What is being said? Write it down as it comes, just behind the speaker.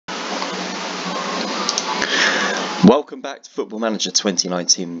Welcome back to Football Manager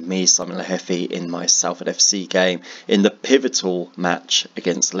 2019, me Simon Lehefi in my Salford FC game in the pivotal match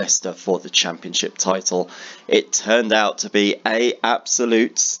against Leicester for the Championship title. It turned out to be an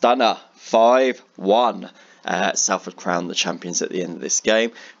absolute stunner, 5-1. Salford crowned the champions at the end of this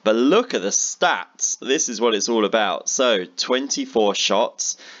game, but look at the stats. This is what it's all about. So 24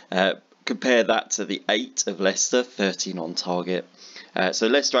 shots, compare that to the 8 of Leicester, 13 on target. So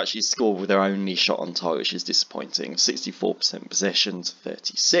Leicester actually scored with their only shot on target, which is disappointing. 64% possession to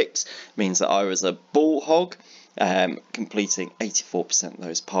 36 means that I was a ball hog, completing 84% of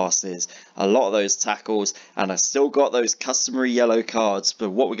those passes, a lot of those tackles, and I still got those customary yellow cards.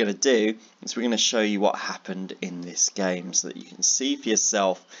 But what we're going to do is we're going to show you what happened in this game so that you can see for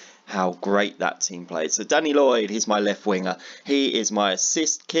yourself how great that team played. So Danny Lloyd, he's my left winger. He is my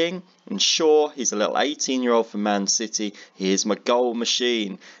assist king. And Shaw, he's a little 18-year-old from Man City. He is my goal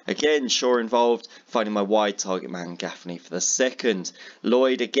machine. Again, Shaw involved, finding my wide target man, Gaffney, for the second.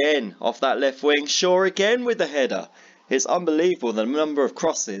 Lloyd again, off that left wing. Shaw again with the header. It's unbelievable the number of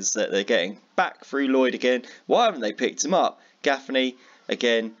crosses that they're getting back through Lloyd again. Why haven't they picked him up? Gaffney,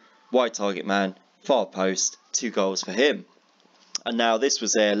 again, wide target man, far post, 2 goals for him. And now this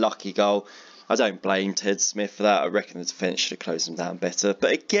was their lucky goal. I don't blame Ted Smith for that. I reckon the defence should have closed them down better.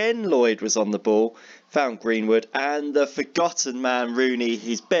 But again, Lloyd was on the ball, found Greenwood, and the forgotten man Rooney,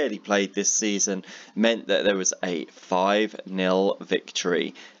 he's barely played this season, meant that there was a 5-0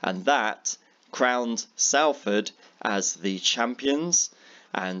 victory. And that crowned Salford as the champions.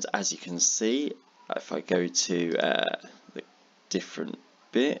 And as you can see, if I go to the different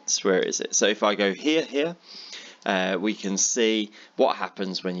bits, where is it? So if I go here, we can see what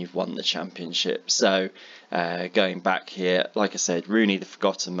happens when you've won the championship. So going back here, like I said, Rooney, the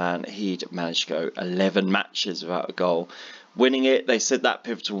forgotten man, he'd managed to go 11 matches without a goal. Winning it, they said that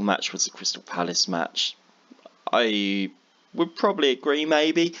pivotal match was the Crystal Palace match. I would probably agree,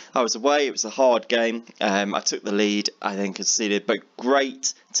 maybe. I was away, it was a hard game. I took the lead, I then conceded, but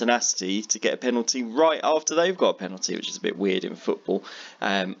great tenacity to get a penalty right after they've got a penalty, which is a bit weird in football.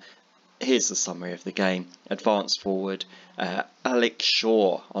 Here's the summary of the game. Advance forward, Alex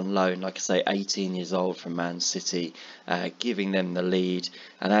Shaw on loan, like I say, 18 years old from Man City, giving them the lead.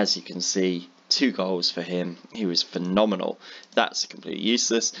 And as you can see, 2 goals for him. He was phenomenal. That's completely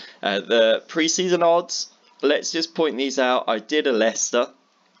useless. The pre-season odds, let's just point these out. I did a Leicester,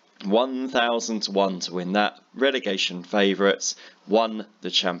 1,000 to 1 to win that. Relegation favourites, won the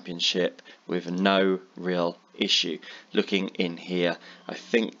championship with no real issue. Looking in here, I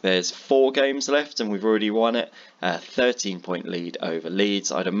think there's 4 games left and we've already won it. 13-point lead over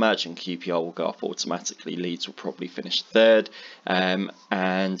Leeds. I'd imagine QPR will go up automatically. Leeds will probably finish 3rd.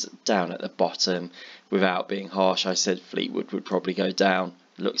 And down at the bottom, without being harsh, I said Fleetwood would probably go down.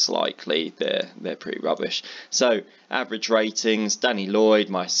 Looks likely they're pretty rubbish. So average ratings, Danny Lloyd,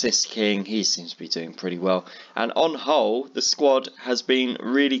 my assist king, he seems to be doing pretty well. And on whole, the squad has been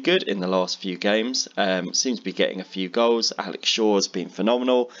really good in the last few games. Seems to be getting a few goals. Alex Shaw has been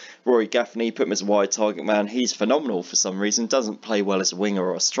phenomenal. Rory Gaffney, put him as a wide target man. He's phenomenal for some reason. Doesn't play well as a winger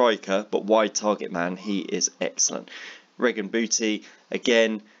or a striker, but wide target man, he is excellent. Regan Booty,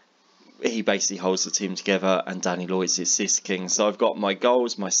 again, he basically holds the team together, and Danny Lloyd's the assist king. So I've got my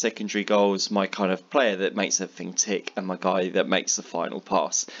goals, my secondary goals, my kind of player that makes everything tick, and my guy that makes the final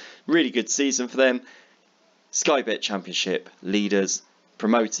pass. Really good season for them. Sky Bet Championship leaders,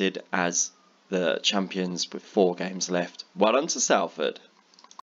 promoted as the champions with 4 games left. Well done to Salford.